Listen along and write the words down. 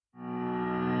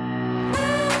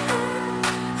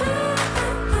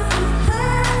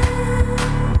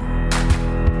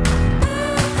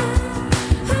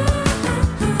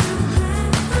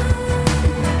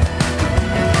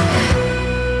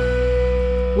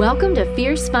Welcome to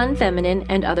Fierce, Fun, Feminine,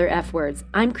 and Other F Words.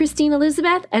 I'm Christine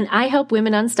Elizabeth, and I help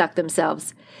women unstuck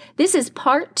themselves. This is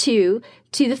part 2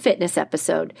 to the fitness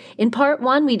episode. In part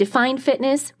 1, we defined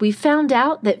fitness. We found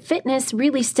out that fitness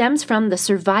really stems from the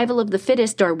survival of the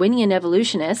fittest Darwinian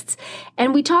evolutionists,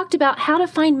 and we talked about how to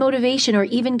find motivation or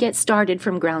even get started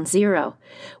from ground zero.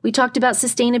 We talked about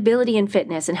sustainability in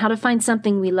fitness and how to find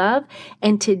something we love,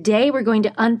 and today we're going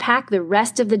to unpack the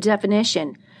rest of the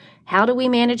definition. How do we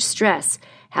manage stress?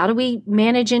 How do we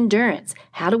manage endurance?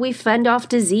 How do we fend off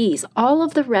disease? All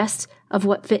of the rest of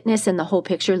what fitness and the whole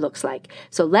picture looks like.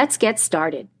 So let's get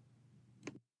started.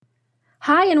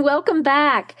 Hi, and welcome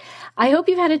back. I hope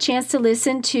you've had a chance to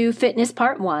listen to Fitness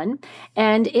Part 1.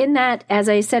 And in that, as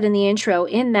I said in the intro,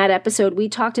 in that episode, we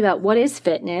talked about what is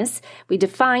fitness. We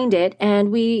defined it,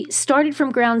 and we started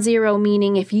from ground zero,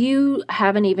 meaning if you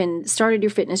haven't even started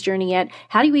your fitness journey yet,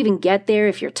 how do you even get there?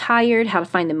 If you're tired, how to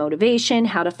find the motivation,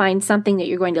 how to find something that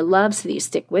you're going to love so that you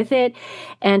stick with it.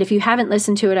 And if you haven't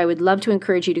listened to it, I would love to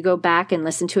encourage you to go back and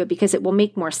listen to it because it will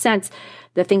make more sense,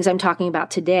 the things I'm talking about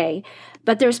today.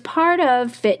 But there's part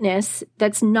of fitness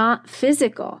that's not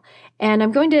physical. And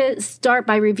I'm going to start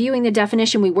by reviewing the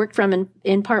definition we worked from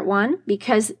in part 1,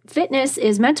 because fitness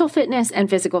is mental fitness and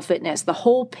physical fitness, the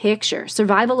whole picture.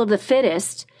 Survival of the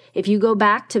fittest, if you go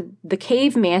back to the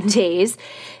caveman days,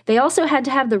 they also had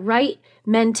to have the right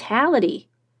mentality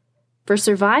for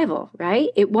survival, right?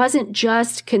 It wasn't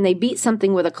just, can they beat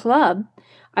something with a club?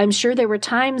 I'm sure there were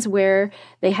times where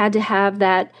they had to have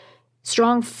that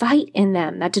strong fight in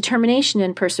them, that determination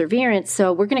and perseverance.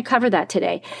 So we're going to cover that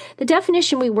today. The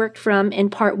definition we worked from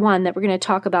in part 1 that we're going to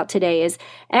talk about today is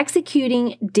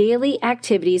executing daily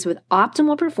activities with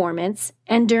optimal performance,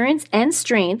 endurance, and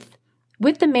strength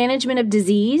with the management of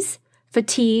disease,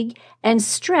 fatigue, and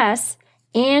stress,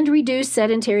 and reduce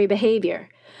sedentary behavior.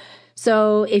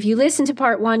 So if you listen to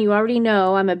part 1, you already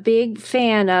know I'm a big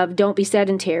fan of don't be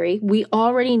sedentary. We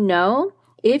already know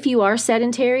if you are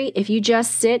sedentary, if you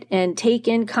just sit and take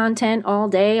in content all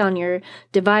day on your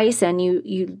device and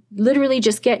you literally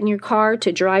just get in your car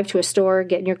to drive to a store,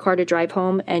 get in your car to drive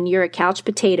home, and you're a couch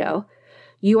potato,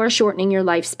 you are shortening your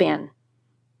lifespan.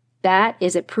 That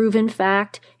is a proven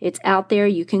fact. It's out there.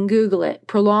 You can Google it.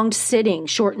 Prolonged sitting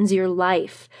shortens your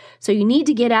life. So you need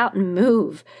to get out and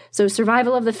move. So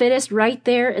survival of the fittest right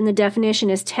there in the definition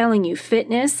is telling you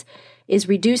fitness is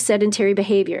reduced sedentary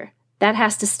behavior. That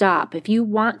has to stop. If you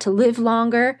want to live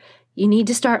longer, you need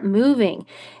to start moving.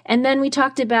 And then we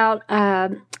talked about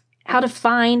how to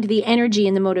find the energy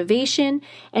and the motivation.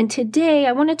 And today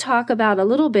I want to talk about a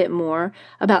little bit more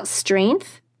about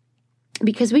strength,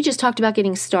 because we just talked about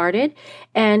getting started.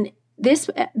 And this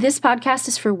podcast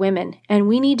is for women. And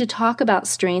we need to talk about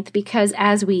strength because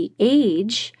as we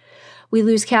age, we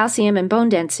lose calcium and bone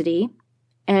density.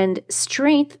 And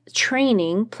strength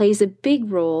training plays a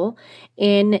big role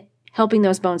in helping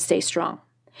those bones stay strong.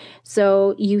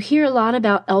 So you hear a lot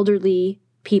about elderly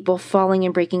people falling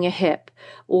and breaking a hip,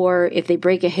 or if they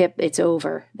break a hip, it's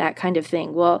over, that kind of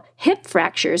thing. Well, hip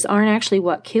fractures aren't actually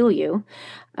what kill you.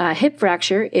 Hip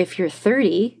fracture, if you're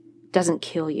 30, doesn't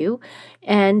kill you.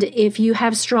 And if you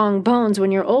have strong bones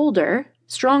when you're older,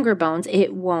 stronger bones,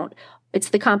 it won't. It's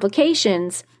the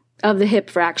complications of the hip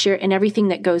fracture and everything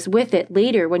that goes with it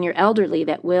later when you're elderly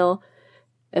that will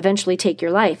eventually take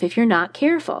your life if you're not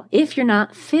careful, if you're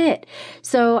not fit.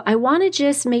 So I want to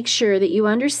just make sure that you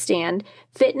understand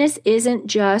fitness isn't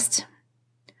just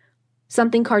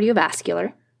something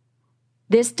cardiovascular.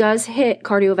 This does hit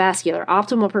cardiovascular,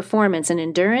 optimal performance and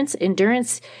endurance.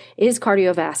 Endurance is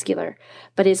cardiovascular,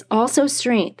 but it's also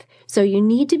strength. So you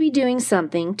need to be doing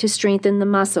something to strengthen the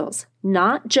muscles,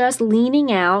 not just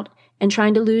leaning out and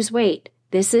trying to lose weight.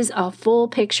 This is a full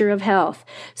picture of health.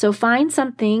 So find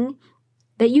something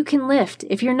that you can lift.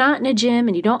 If you're not in a gym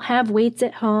and you don't have weights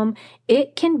at home,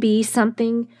 it can be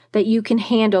something that you can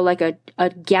handle, like a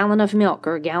gallon of milk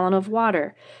or a gallon of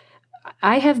water.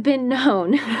 I have been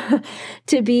known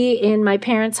to be in my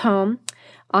parents' home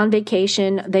on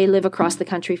vacation. They live across the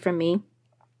country from me,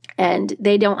 and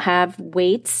they don't have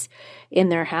weights in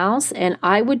their house. And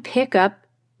I would pick up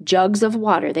jugs of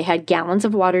water. They had gallons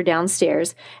of water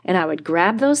downstairs, and I would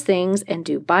grab those things and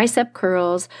do bicep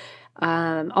curls,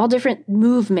 all different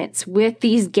movements with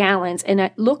these gallons. And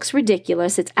it looks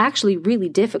ridiculous. It's actually really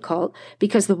difficult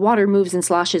because the water moves and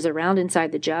sloshes around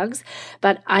inside the jugs.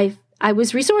 But I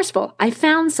was resourceful. I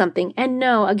found something. And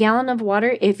no, a gallon of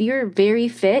water, if you're very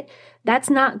fit, that's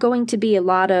not going to be a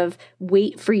lot of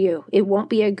weight for you. It won't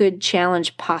be a good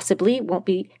challenge, possibly. It won't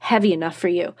be heavy enough for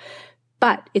you.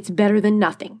 But it's better than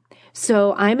nothing.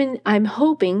 So I'm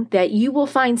hoping that you will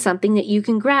find something that you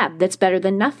can grab that's better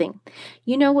than nothing.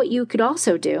 You know what you could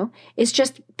also do is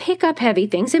just pick up heavy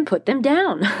things and put them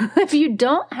down. If you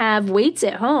don't have weights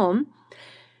at home,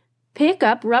 pick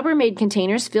up Rubbermaid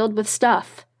containers filled with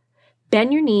stuff.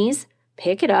 Bend your knees,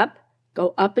 pick it up,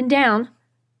 go up and down,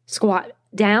 squat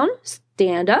down,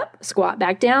 stand up, squat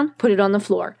back down, put it on the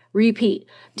floor. Repeat.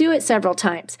 Do it several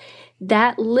times.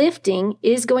 That lifting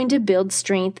is going to build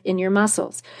strength in your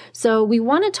muscles. So we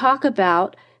want to talk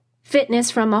about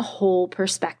fitness from a whole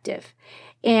perspective.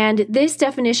 And this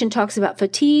definition talks about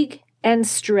fatigue and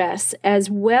stress, as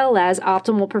well as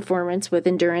optimal performance with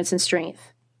endurance and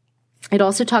strength. It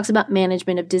also talks about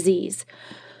management of disease.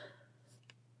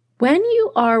 When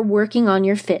you are working on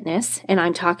your fitness, and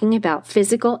I'm talking about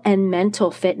physical and mental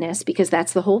fitness because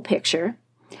that's the whole picture,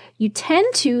 you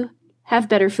tend to have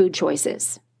better food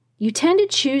choices. You tend to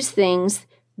choose things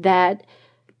that,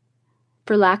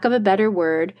 for lack of a better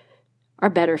word, are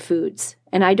better foods.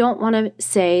 And I don't want to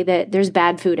say that there's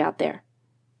bad food out there.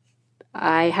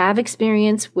 I have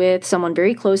experience with someone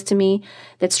very close to me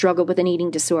that struggled with an eating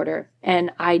disorder,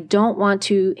 and I don't want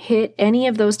to hit any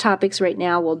of those topics right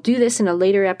now. We'll do this in a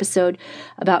later episode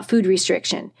about food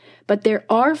restriction. But there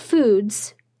are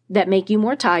foods that make you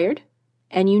more tired,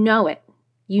 and you know it.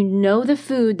 You know the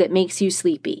food that makes you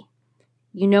sleepy.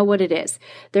 You know what it is.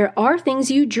 There are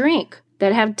things you drink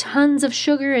that have tons of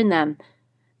sugar in them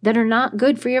that are not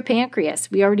good for your pancreas.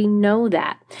 We already know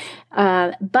that.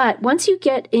 But once you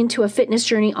get into a fitness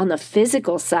journey on the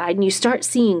physical side and you start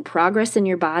seeing progress in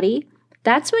your body,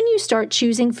 that's when you start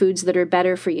choosing foods that are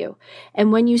better for you.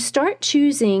 And when you start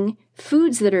choosing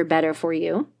foods that are better for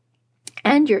you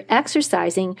and you're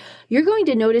exercising, you're going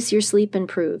to notice your sleep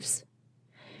improves.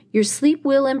 Your sleep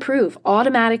will improve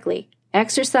automatically.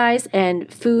 Exercise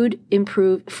and food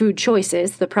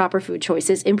choices, the proper food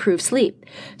choices, improve sleep.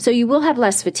 So you will have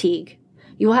less fatigue.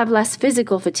 You will have less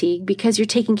physical fatigue because you're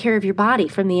taking care of your body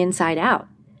from the inside out.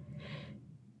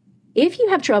 If you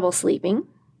have trouble sleeping,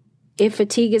 if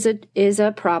fatigue is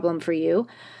a problem for you,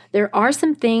 there are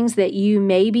some things that you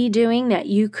may be doing that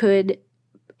you could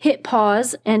hit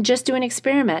pause and just do an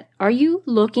experiment. Are you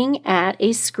looking at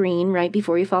a screen right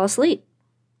before you fall asleep?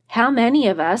 How many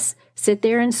of us sit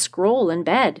there and scroll in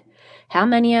bed? How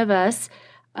many of us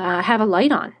have a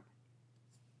light on?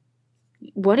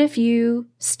 What if you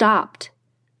stopped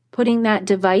putting that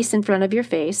device in front of your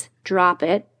face, drop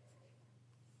it,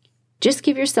 just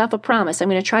give yourself a promise. I'm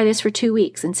going to try this for 2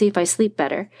 weeks and see if I sleep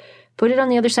better. Put it on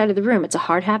the other side of the room. It's a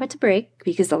hard habit to break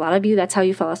because a lot of you, that's how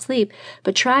you fall asleep.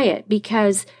 But try it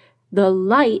because the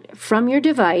light from your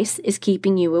device is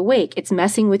keeping you awake. It's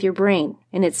messing with your brain,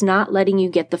 and it's not letting you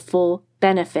get the full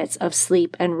benefits of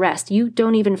sleep and rest. You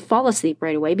don't even fall asleep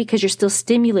right away because you're still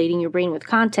stimulating your brain with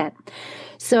content.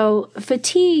 So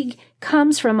fatigue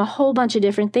comes from a whole bunch of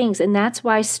different things, and that's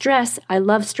why I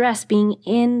love stress being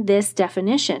in this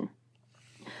definition.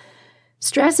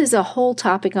 Stress is a whole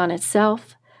topic on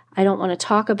itself. I don't want to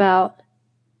talk about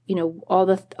all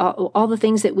the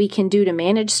things that we can do to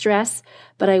manage stress.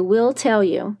 But I will tell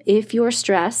you, if you're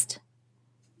stressed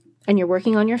and you're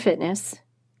working on your fitness,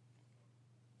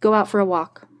 go out for a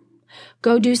walk.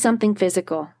 Go do something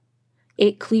physical.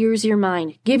 It clears your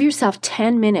mind. Give yourself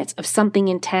 10 minutes of something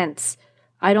intense.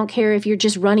 I don't care if you're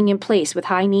just running in place with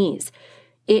high knees.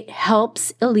 It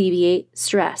helps alleviate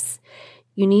stress.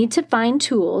 You need to find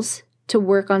tools to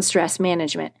work on stress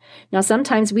management. Now,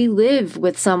 sometimes we live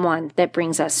with someone that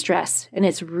brings us stress, and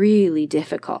it's really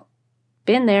difficult.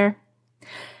 Been there.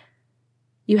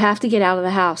 You have to get out of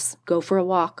the house, go for a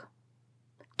walk,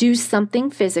 do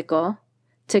something physical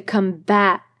to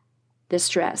combat the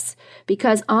stress.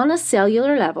 Because on a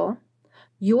cellular level,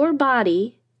 your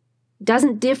body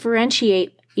doesn't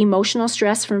differentiate emotional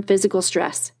stress from physical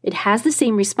stress. It has the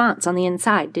same response on the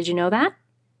inside. Did you know that?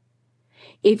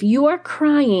 If you are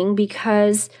crying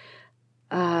because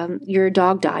your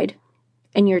dog died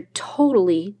and you're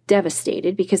totally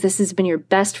devastated because this has been your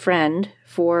best friend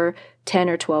for 10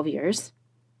 or 12 years,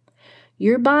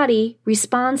 your body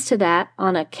responds to that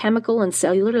on a chemical and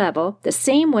cellular level the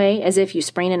same way as if you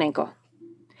sprain an ankle.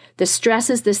 The stress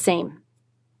is the same.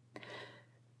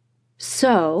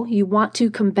 So you want to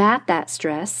combat that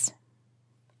stress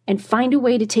and find a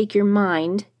way to take your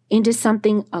mind into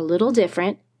something a little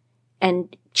different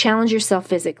and challenge yourself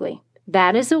physically.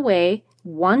 That is a way,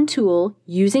 one tool,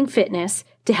 using fitness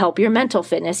to help your mental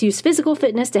fitness. Use physical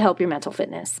fitness to help your mental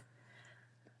fitness.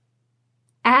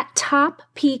 At top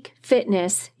peak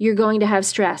fitness, you're going to have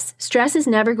stress. Stress is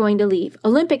never going to leave.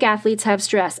 Olympic athletes have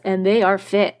stress and they are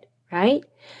fit, right?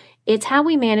 It's how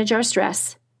we manage our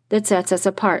stress that sets us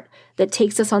apart, that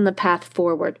takes us on the path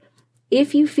forward.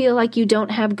 If you feel like you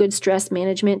don't have good stress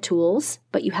management tools,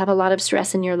 but you have a lot of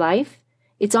stress in your life,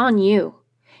 it's on you.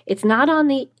 It's not on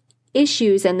the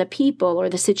issues and the people or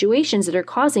the situations that are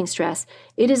causing stress.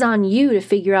 It is on you to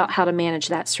figure out how to manage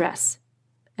that stress.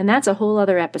 And that's a whole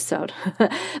other episode.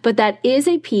 But that is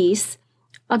a piece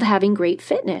of having great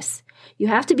fitness. You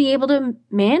have to be able to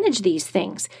manage these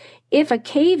things. If a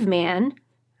caveman,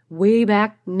 way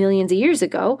back millions of years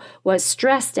ago, was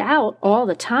stressed out all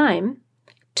the time,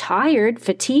 tired,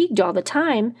 fatigued all the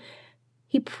time,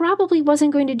 he probably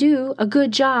wasn't going to do a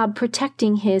good job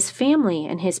protecting his family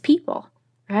and his people,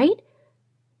 right?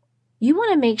 You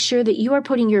want to make sure that you are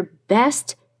putting your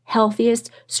best,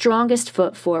 healthiest, strongest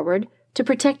foot forward to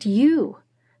protect you,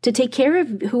 to take care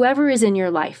of whoever is in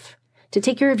your life, to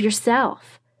take care of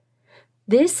yourself.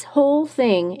 This whole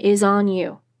thing is on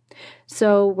you.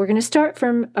 So we're going to start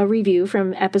from a review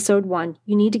from episode 1.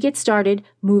 You need to get started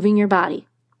moving your body.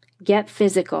 Get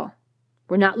physical.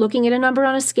 We're not looking at a number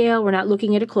on a scale. We're not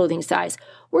looking at a clothing size.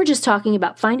 We're just talking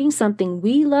about finding something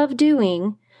we love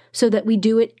doing so that we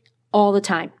do it all the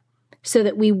time, so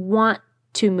that we want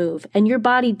to move. And your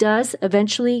body does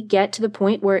eventually get to the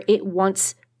point where it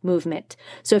wants movement.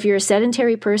 So if you're a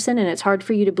sedentary person and it's hard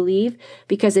for you to believe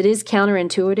because it is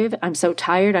counterintuitive, I'm so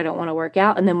tired, I don't want to work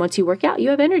out. And then once you work out, you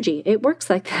have energy. It works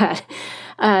like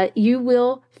that. You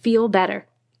will feel better.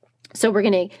 So we're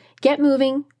going to get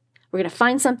moving. We're going to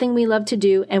find something we love to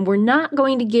do, and we're not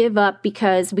going to give up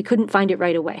because we couldn't find it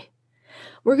right away.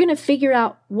 We're going to figure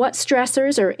out what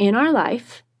stressors are in our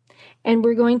life, and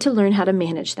we're going to learn how to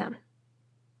manage them.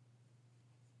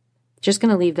 Just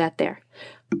going to leave that there.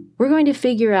 We're going to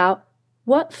figure out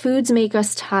what foods make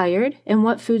us tired and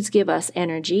what foods give us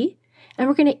energy, and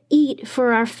we're going to eat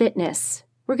for our fitness.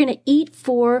 We're going to eat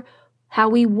for how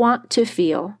we want to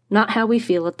feel, not how we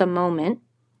feel at the moment.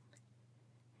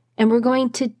 And we're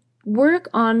going to work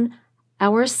on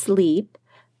our sleep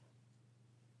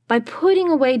by putting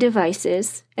away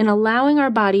devices and allowing our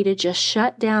body to just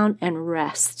shut down and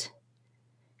rest.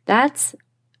 That's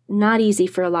not easy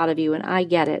for a lot of you, and I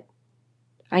get it.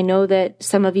 I know that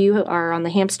some of you are on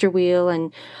the hamster wheel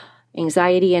and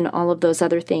anxiety and all of those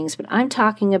other things, but I'm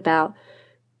talking about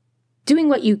doing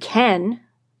what you can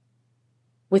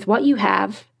with what you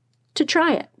have to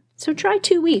try it. So try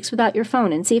 2 weeks without your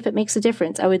phone and see if it makes a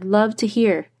difference. I would love to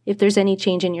hear if there's any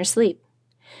change in your sleep.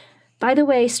 By the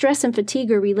way, stress and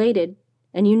fatigue are related,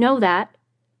 and you know that.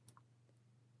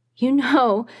 You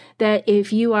know that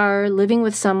if you are living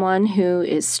with someone who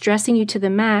is stressing you to the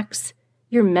max,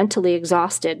 you're mentally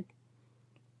exhausted.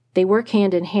 They work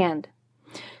hand in hand.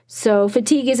 So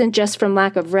fatigue isn't just from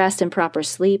lack of rest and proper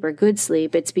sleep or good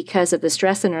sleep. It's because of the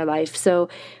stress in our life. So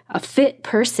a fit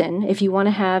person, if you want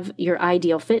to have your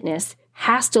ideal fitness,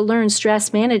 has to learn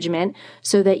stress management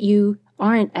so that you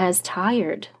aren't as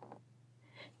tired.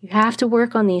 You have to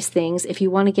work on these things if you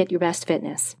want to get your best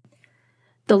fitness.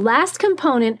 The last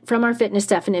component from our fitness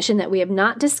definition that we have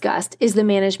not discussed is the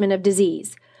management of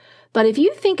disease. But if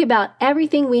you think about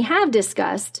everything we have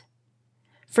discussed,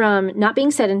 from not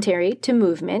being sedentary to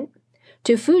movement,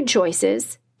 to food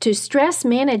choices, to stress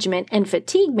management and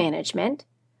fatigue management,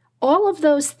 all of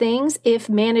those things, if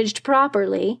managed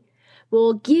properly,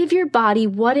 will give your body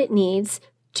what it needs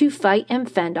to fight and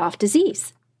fend off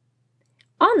disease.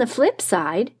 On the flip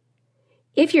side,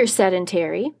 if you're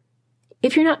sedentary,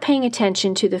 if you're not paying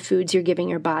attention to the foods you're giving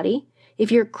your body,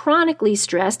 if you're chronically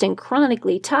stressed and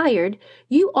chronically tired,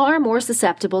 you are more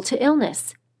susceptible to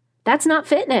illness. That's not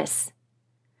fitness.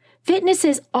 Fitness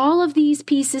is all of these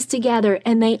pieces together,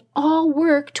 and they all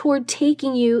work toward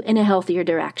taking you in a healthier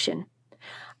direction.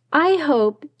 I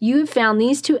hope you have found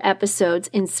these 2 episodes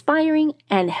inspiring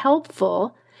and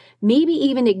helpful, maybe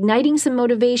even igniting some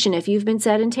motivation if you've been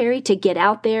sedentary to get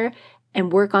out there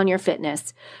and work on your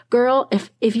fitness. Girl,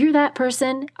 if you're that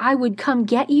person, I would come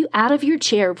get you out of your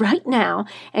chair right now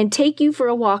and take you for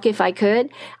a walk if I could.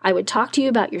 I would talk to you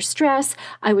about your stress.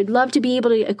 I would love to be able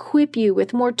to equip you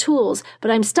with more tools,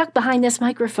 but I'm stuck behind this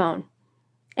microphone.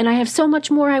 And I have so much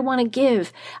more I want to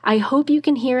give. I hope you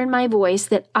can hear in my voice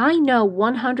that I know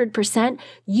 100%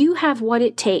 you have what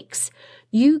it takes.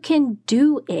 You can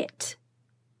do it.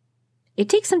 It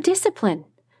takes some discipline.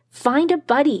 Find a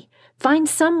buddy. Find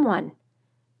someone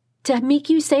to make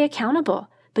you stay accountable,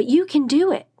 but you can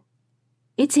do it.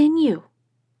 It's in you.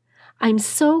 I'm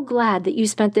so glad that you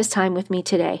spent this time with me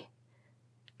today.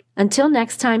 Until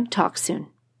next time, talk soon.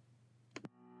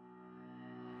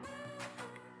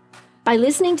 By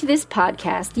listening to this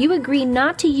podcast, you agree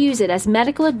not to use it as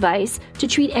medical advice to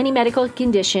treat any medical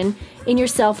condition in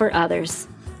yourself or others.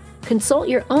 Consult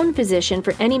your own physician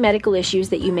for any medical issues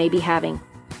that you may be having.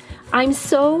 I'm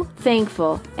so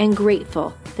thankful and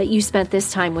grateful that you spent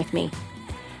this time with me.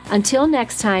 Until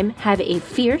next time, have a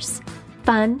fierce,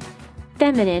 fun,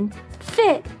 feminine,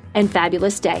 fit, and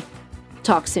fabulous day.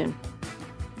 Talk soon.